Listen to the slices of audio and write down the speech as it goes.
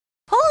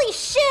Holy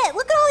shit!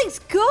 Look at all these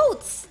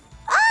goats!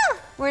 Ah!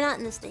 We're not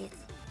in the States.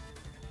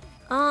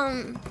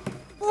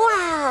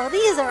 Wow,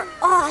 these are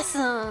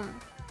awesome!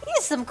 These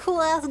are some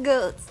cool ass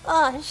goats.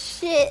 Oh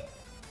shit.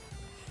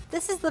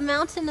 This is the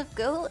mountain of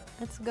goat.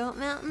 It's Goat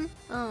Mountain.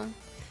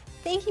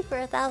 Thank you for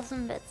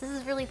 1,000 bits. This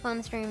is really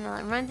fun streaming. It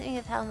reminds me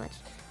of how much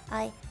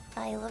I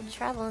love to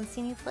travel and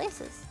see new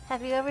places.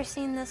 Have you ever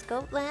seen this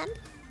goat land?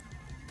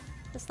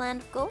 This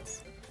land of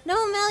goats?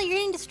 No, Mel, you're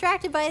getting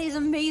distracted by these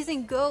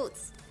amazing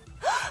goats.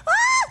 Ah!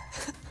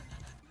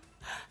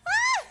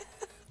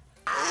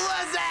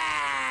 What's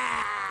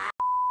that?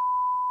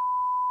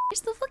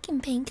 Where's the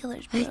fucking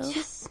painkillers, bro? I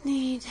just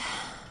need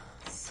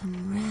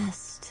some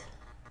rest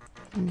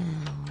now.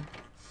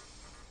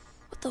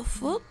 What the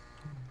fuck?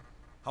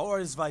 How are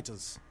his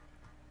vitals?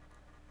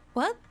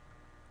 What?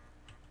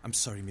 I'm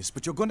sorry, miss,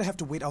 but you're going to have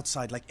to wait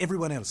outside like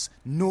everyone else.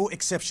 No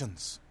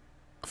exceptions.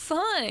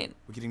 Fine.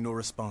 We're getting no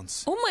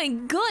response. Oh my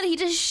god, he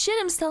just shit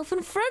himself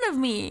in front of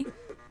me.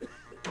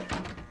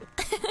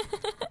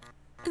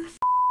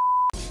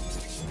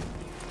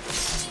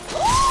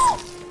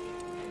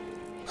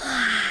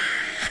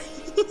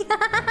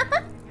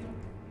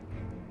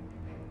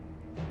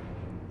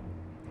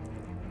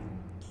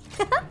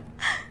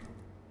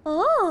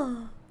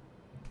 Oh,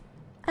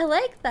 I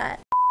like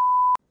that.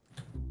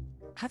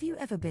 Have you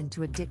ever been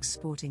to a Dick's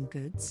Sporting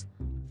Goods?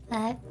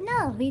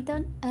 No, we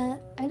don't, I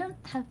don't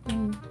have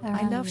them around.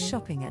 I love me.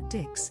 shopping at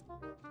Dick's.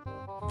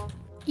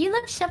 You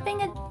love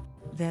shopping at...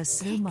 There's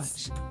so Dick's?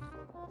 much.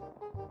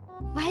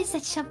 Why is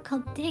that shop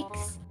called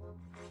Dick's?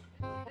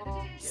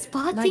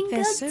 Sporting Like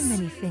goods? there's so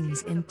many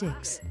things in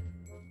Dick's.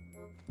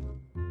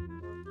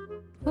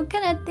 What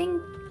kind of thing?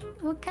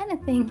 What kind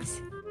of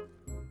things?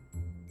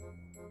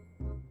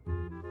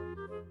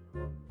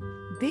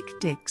 Big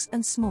dicks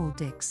and small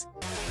dicks.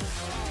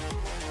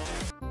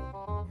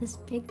 There's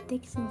big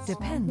dicks and small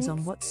Depends on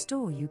dicks? what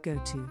store you go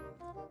to.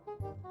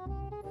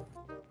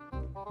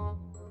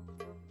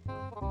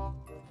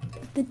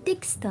 The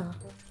Dick store.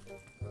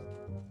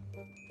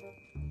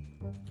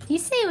 Did you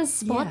say it was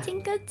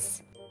sporting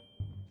goods?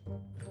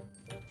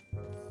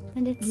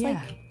 And it's Yeah.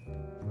 like a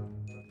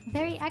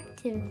very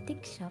active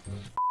dick shop.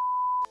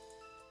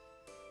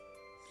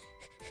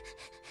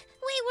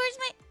 Wait, where's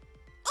my...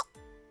 Oh!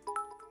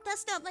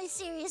 That's not my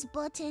serious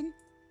button.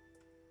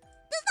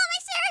 That's not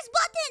my serious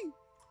button!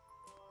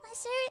 My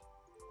serious...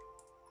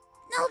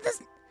 No, this...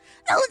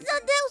 No, it's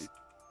not those!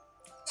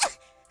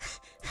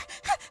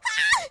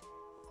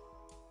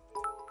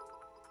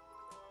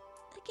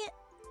 I can't...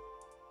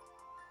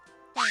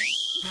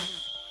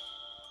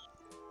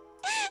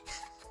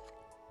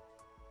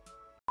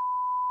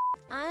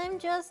 I'm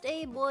just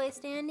a boy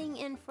standing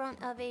in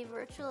front of a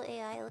virtual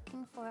AI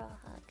looking for a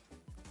hug.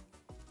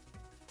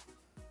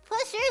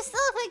 Push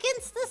yourself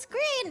against the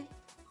screen!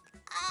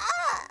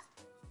 Ah!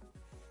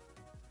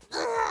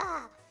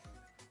 Ah!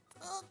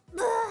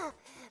 Ah!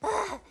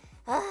 Ah!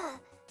 Ah!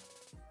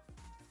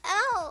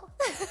 Ow!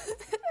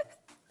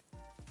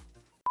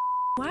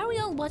 Why are we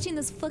all watching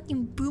this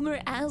fucking boomer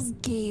ass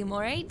game,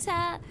 alright,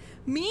 Ta?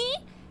 Me?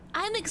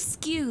 I'm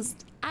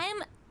excused.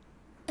 I'm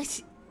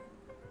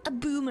a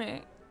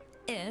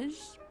boomer-ish.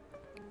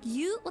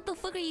 You? What the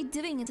fuck are you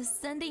doing? It's a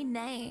Sunday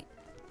night.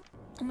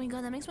 Oh my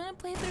god, that makes me want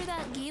to play through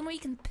that game where you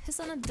can piss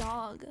on a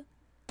dog.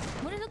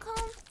 What is it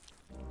called?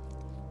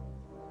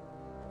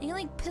 You can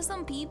like piss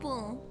on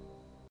people.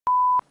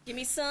 Give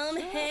me some,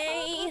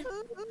 hey!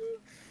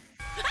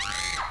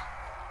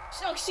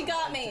 Oh, she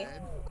got me.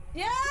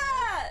 Yeah!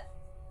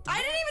 I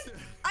didn't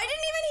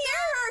even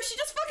hear her! She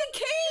just fucking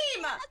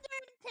came!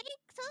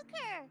 Took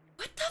her!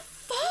 What the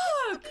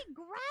fuck? He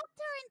grabbed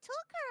her and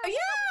took her!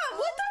 Yeah,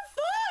 what the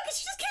fuck?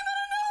 She just came out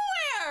of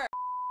nowhere!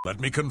 Let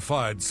me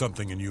confide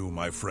something in you,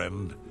 my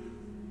friend.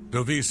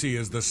 Dovisi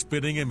is the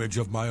spitting image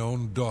of my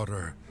own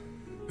daughter.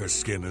 Her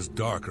skin is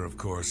darker, of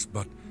course,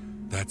 but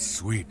that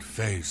sweet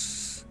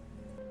face.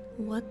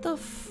 What the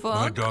fuck?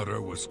 My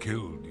daughter was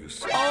killed, you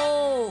see.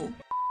 Oh!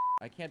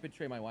 I can't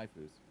betray my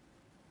waifus.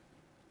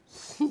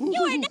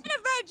 You are not a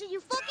virgin, you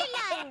fucking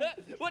liar!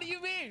 What do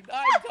you mean?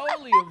 I'm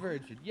totally a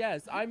virgin.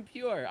 Yes, I'm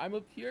pure. I'm a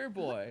pure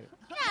boy.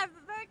 You're not a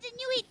virgin,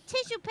 you eat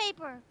tissue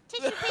paper!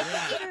 Tissue paper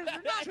eaters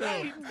are not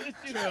virgins!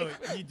 True,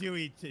 you do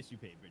eat tissue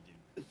paper,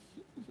 dude.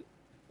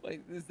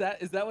 Wait, is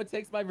that what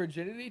takes my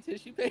virginity?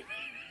 Tissue paper?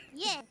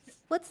 Yes!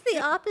 What's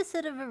the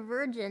opposite of a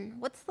virgin?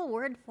 What's the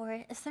word for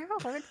it? Is there a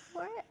word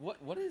for it?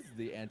 What is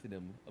the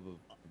antonym of a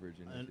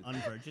virgin?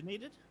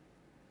 Unvirginated?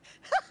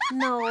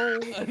 No.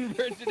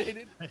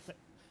 Unvirginated?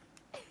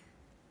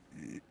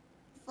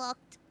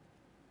 Fucked.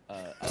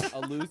 A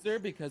loser,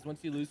 because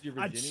once you lose your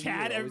virginity, A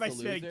Chad? you're Everybody's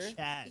always a saying loser.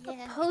 Chad.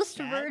 Yeah.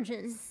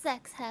 Post-virgin.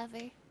 Sex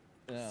haver.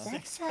 No.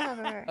 Sex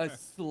haver. A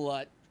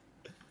slut.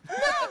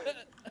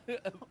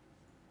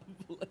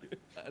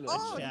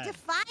 Oh, Chad.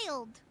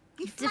 defiled!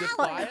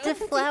 Defiled?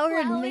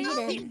 Deflowered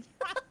maiden.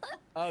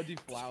 Oh,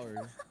 deflowered.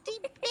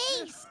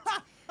 Debased!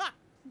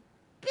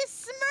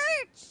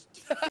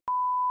 Besmirched!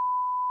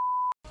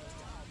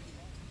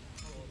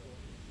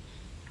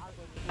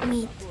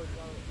 Meat.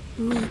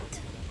 Meat.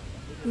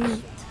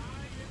 Meat.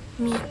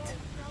 Meat.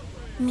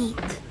 Meat.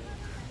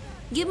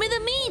 Give me the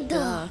meat!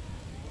 Duh.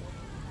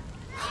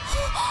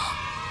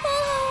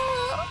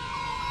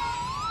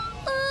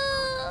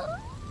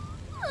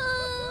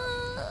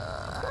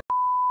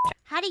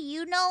 How do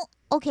you know?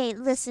 Okay,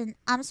 listen.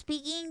 I'm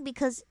speaking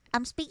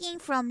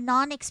from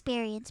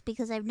non-experience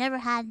because I've never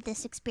had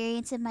this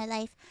experience in my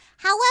life.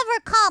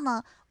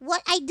 However,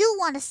 what I do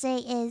want to say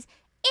is,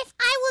 if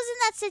I was in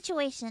that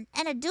situation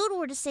and a dude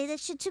were to say that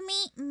shit to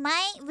me,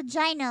 my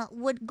vagina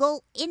would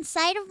go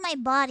inside of my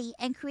body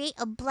and create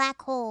a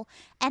black hole,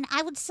 and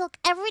I would suck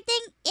everything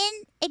in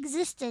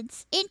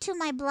existence into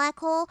my black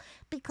hole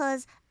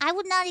because I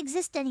would not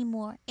exist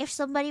anymore if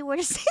somebody were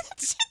to say that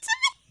shit to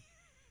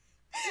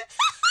me.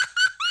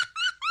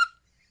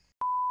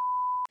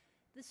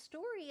 The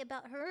story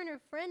about her and her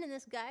friend and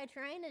this guy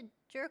trying to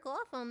jerk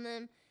off on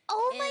them.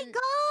 Oh my And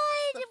god!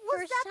 the Was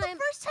first that time-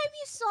 the first time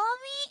you saw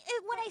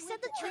me? When I said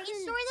the train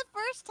story the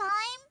first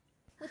time?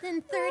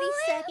 Within 30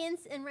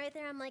 seconds, and right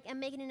there, I'm like, I'm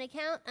making an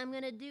account.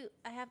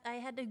 I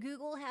had to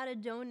Google how to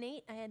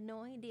donate. I had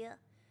no idea,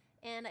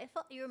 and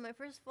you were my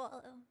first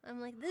follow. I'm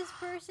like, this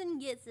person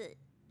gets it.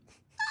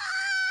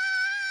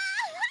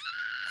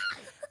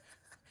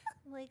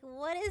 Like,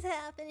 what is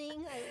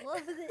happening? I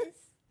love this.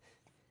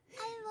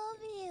 I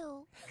love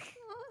you.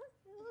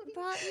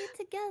 Brought you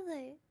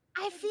together.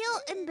 I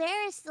feel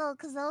embarrassed though,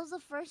 because that was the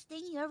first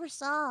thing you ever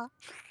saw.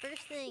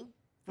 First thing.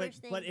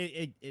 But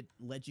it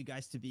led you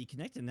guys to be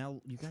connected.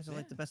 Now you guys are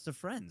like the best of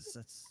friends.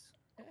 That's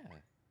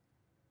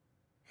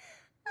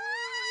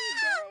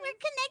We're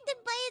connected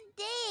by a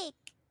dick.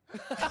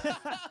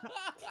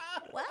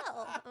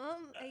 Wow.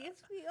 I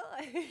guess we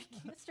are.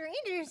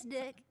 Stranger's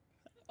dick.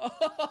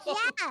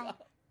 Yeah.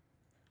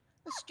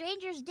 The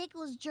stranger's dick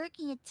was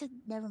jerking it to.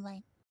 Never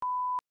mind.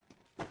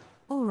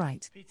 All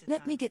right,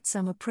 let me get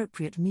some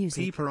appropriate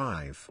music. Peep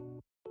arrive.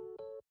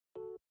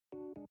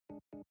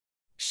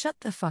 Shut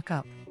the fuck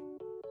up.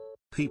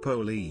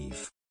 Peepo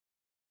leave.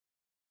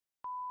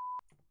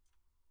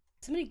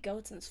 So many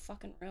goats in this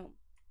fucking room.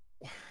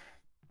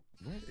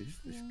 What is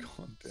this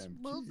goddamn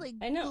Smells key? like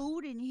I know.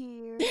 food in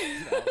here. Is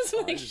it It's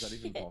outside? like Is that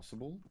even shit.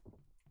 possible?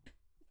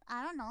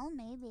 I don't know,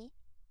 maybe.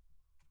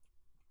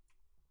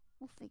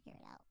 We'll figure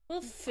it out.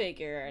 We'll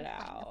figure it We'll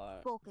find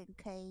out. the fucking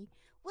key.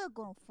 We're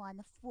gonna find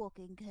the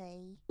fucking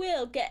key.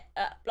 We'll get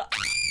up. Fuck!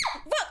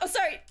 Oh,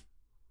 sorry.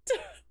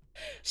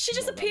 She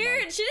just Not that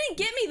appeared. bad. She didn't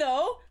get me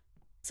though.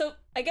 So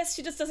I guess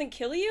she just doesn't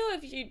kill you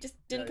if you just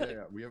didn't put.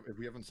 Yeah. If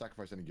we haven't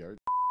sacrificed any goats.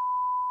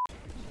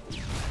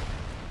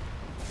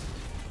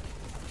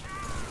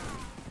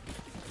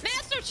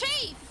 Master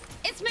Chief!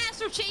 It's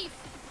Master Chief!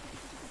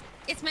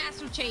 It's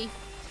Master Chief!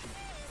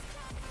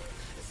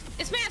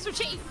 It's Master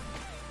Chief!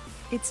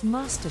 It's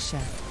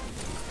MasterChef.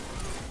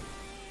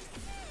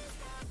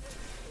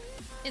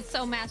 It's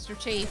so Master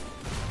Chief.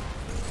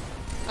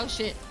 Oh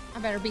shit, I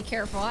better be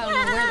careful. I don't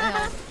know where the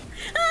hell.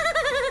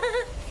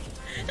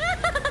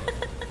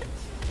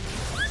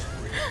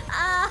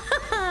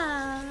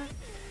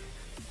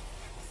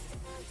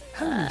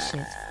 Holy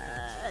shit.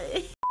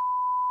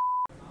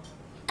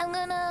 I'm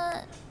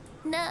gonna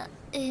nut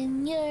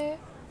in your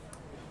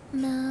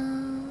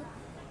mouth.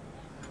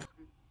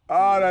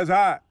 Oh, that's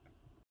hot.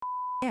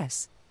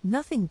 Yes,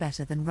 nothing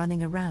better than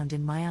running around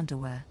in my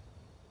underwear.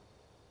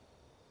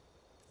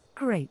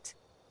 Great.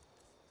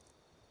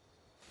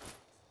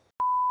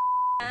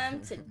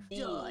 Time to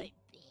Die,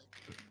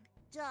 bitch.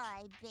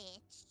 Die,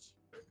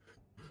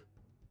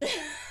 bitch.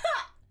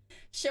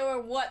 Show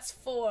her what's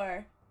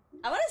for.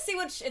 I want to see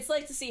what it's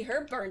like to see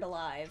her burned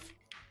alive.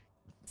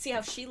 See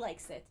how she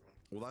likes it.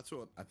 Well,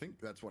 I think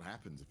that's what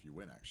happens if you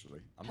win. Actually,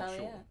 I'm Hell not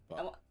sure. yeah.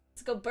 But...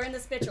 Let's go burn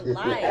this bitch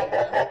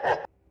alive.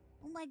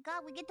 Oh my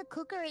god, we get to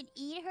cook her and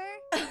eat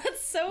her?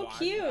 That's so Well,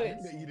 cute. I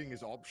think the eating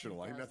is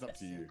optional. I think that's up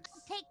to you.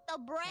 Take the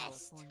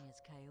breast.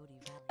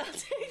 I'll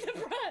take the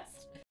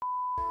breast.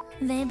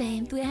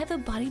 Babe, do I have a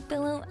body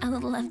pillow? I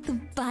would love to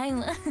buy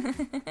one.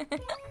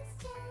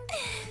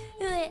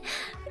 Wait,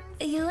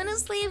 you wanna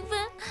sleep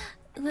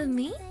with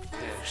me?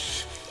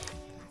 Yes.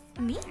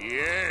 Me?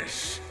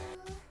 Yes.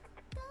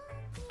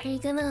 Are you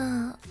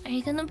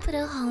gonna put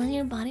a hole in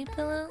your body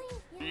pillow?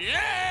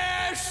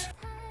 Yes.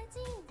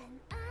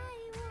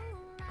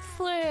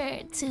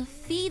 To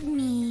feed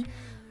me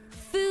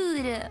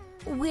food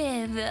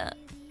with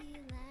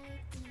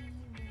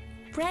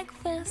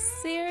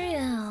breakfast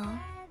cereal.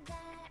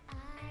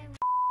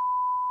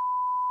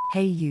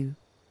 Hey you.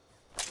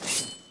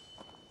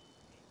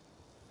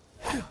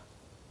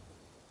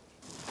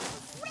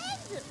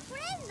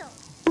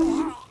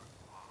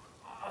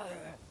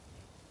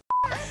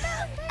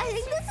 I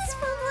think this is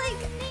from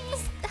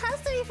this has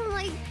to be from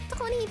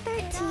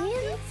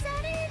 2013.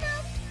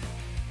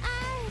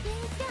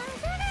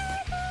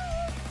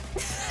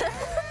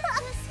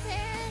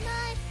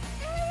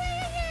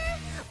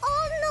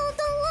 Oh no,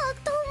 don't look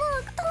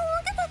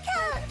at the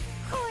cat.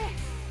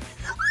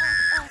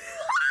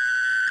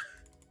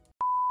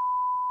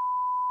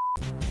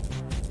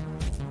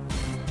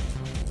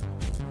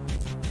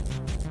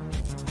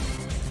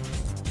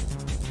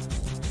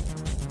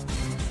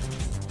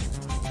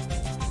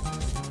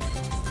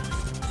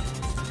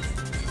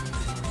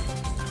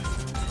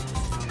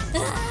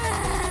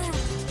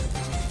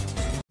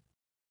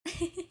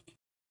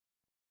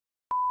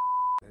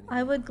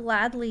 I would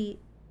gladly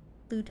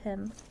loot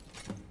him.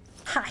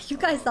 Ha! You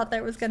guys thought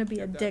there was gonna be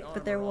a dick,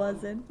 but there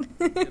wasn't.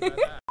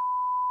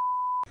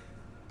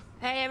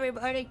 Hey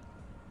everybody,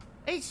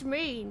 it's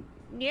me,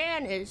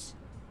 Yanis.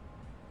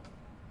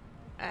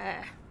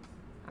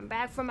 I'm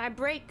back from my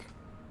break.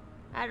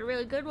 I had a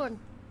really good one.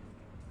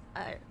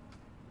 I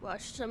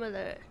watched some of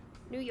the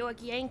New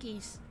York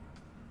Yankees.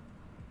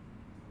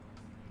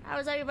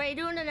 How's everybody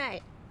doing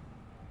tonight?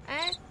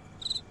 Eh?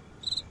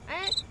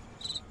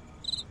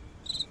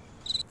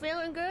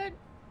 Feeling good?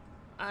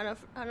 On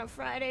a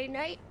Friday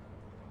night?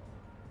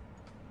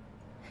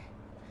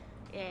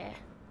 Yeah,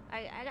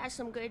 I got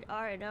some good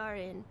R&R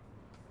in.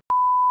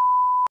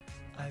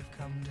 I've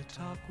come to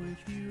talk with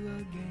you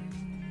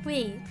again.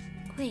 Wait.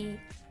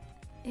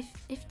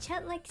 If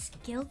Chet likes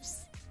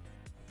gilfs,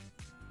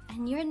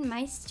 and you're in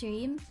my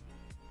stream,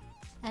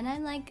 and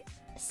I'm like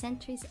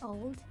centuries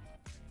old.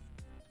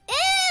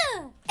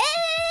 Ew!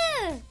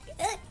 Ew!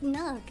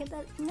 No, get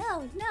that.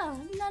 No.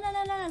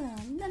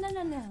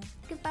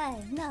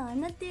 Goodbye. No, I'm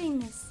not doing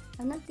this.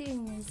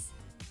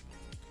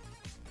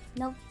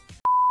 Nope.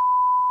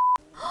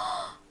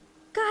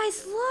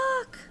 Guys,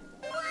 look!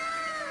 Wow!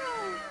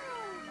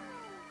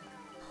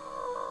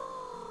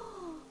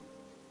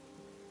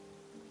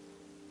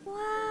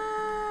 Wow!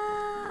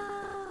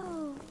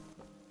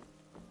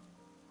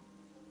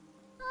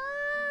 Ah!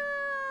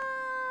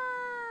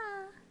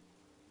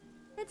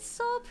 It's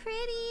so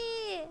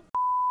pretty!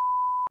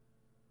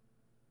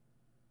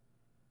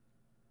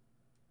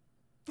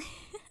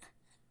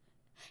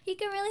 You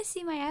can really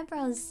see my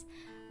eyebrows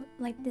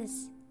like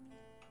this.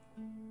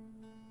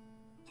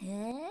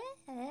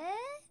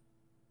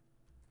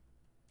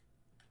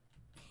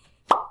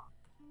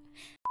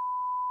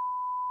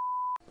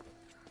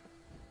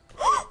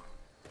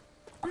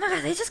 Oh my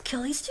god, they just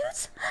kill these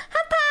dudes?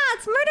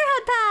 Headpats! Murder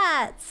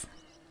headpats!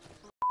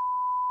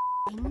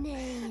 My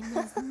name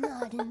is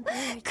not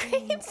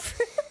important.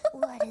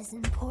 What is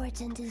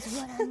important is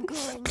what I'm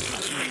going to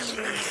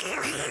do.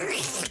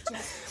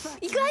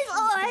 You guys,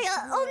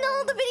 oh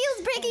no, the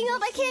video's breaking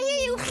up. I can't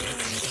hear you.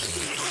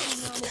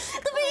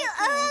 The video,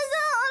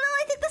 no,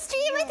 I think the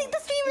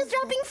stream is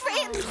dropping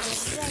frames.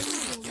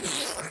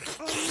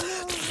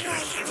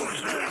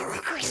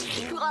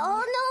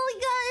 Oh no, you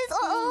guys,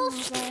 oh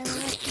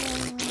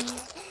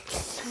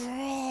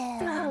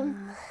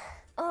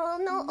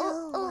no,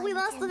 we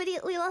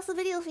lost the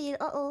video feed.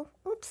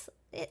 Oops.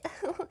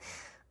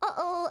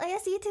 I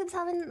guess YouTube's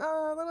having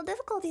little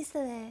difficulties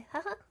today.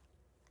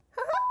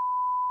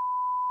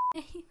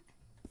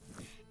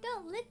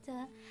 Don't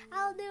litter.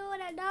 I'll do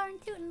what I darn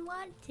tootin'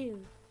 want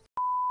to.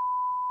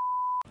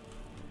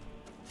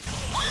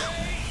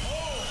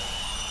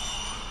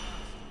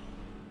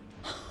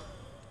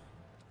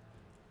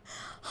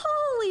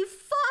 Holy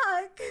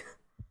fuck!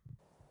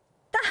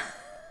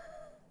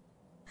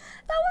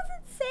 That was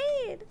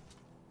insane!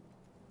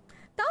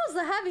 That was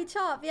a heavy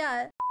chop,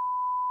 yeah.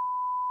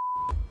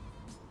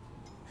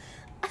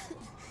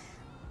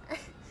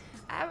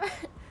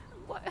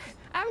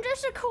 I'm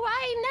just a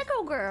kawaii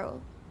neko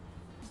girl.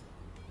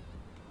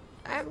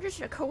 I'm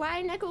just a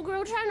kawaii neko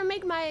girl trying to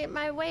make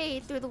my way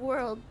through the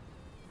world.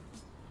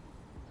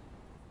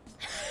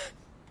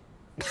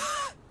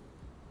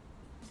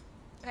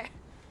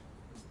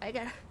 I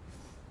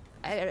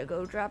gotta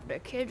go drop the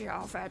kids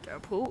off at the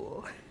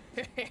pool.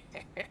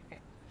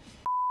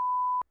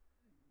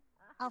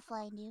 I'll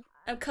find you.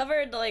 I'm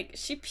covered, like,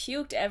 she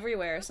puked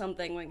everywhere or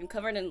something. Like, I'm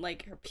covered in,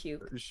 like, her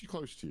puke. Is she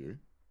close to you?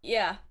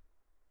 Yeah.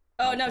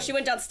 Oh, no, she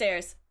went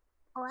downstairs.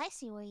 Oh, I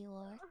see where you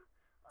are.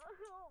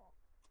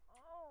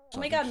 Oh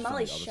my god,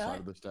 Molly, She's on the other shut. side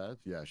of the stairs?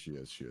 Yeah, she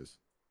is.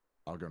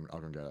 I'll go and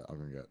get it. I'll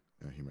go and get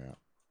him out.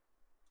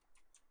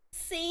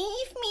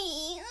 Save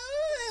me!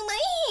 Oh, my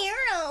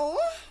hero!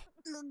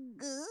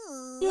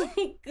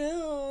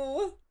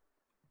 Goo.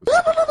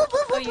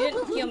 Oh, you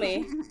didn't heal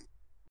me.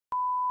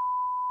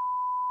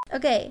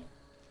 Okay.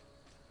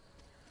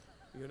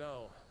 You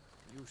know,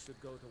 you should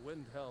go to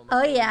Windhelm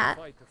Oh, and yeah.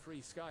 fight to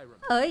free Skyrim.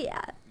 Oh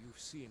yeah. You've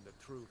seen the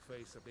true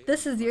face of the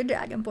This is your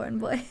Dragonborn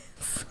voice.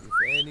 If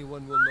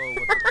anyone will know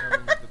what the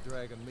coming of the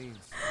dragon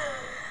means,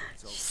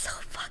 it's She's so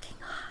fucking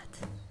hot.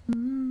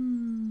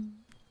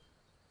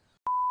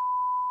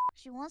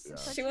 She wants to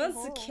touch She your wants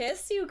hole. to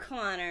kiss you,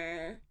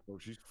 Connor. Oh,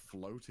 she's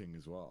floating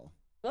as well.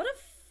 What a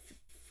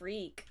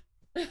freak.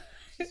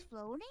 She's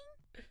floating?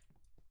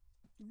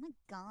 Oh my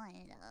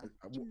god.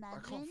 I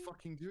Imagine. can't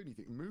fucking do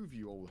anything. Move,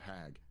 you old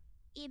hag.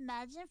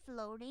 Imagine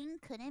floating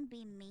couldn't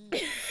be me.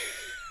 I'm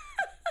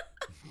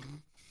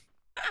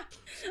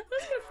just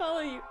gonna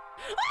follow you.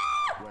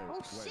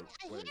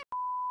 Wait.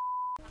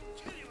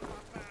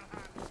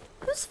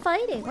 Who's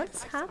fighting?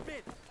 What's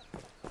happening?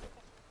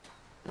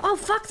 Oh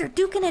fuck, they're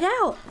duking it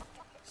out.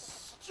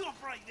 Stop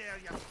right there,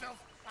 you filth!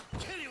 I'll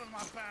kill you with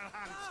my bare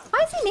hands! Why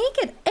is he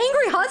naked?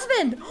 Angry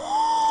husband!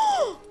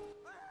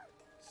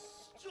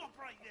 Stop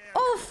right there!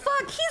 Oh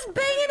fuck, he's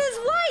banging his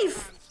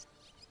wife!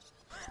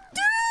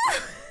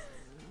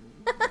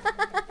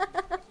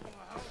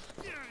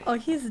 Dude! Oh,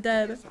 he's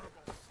dead.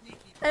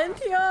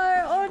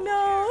 NPR, oh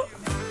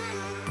no!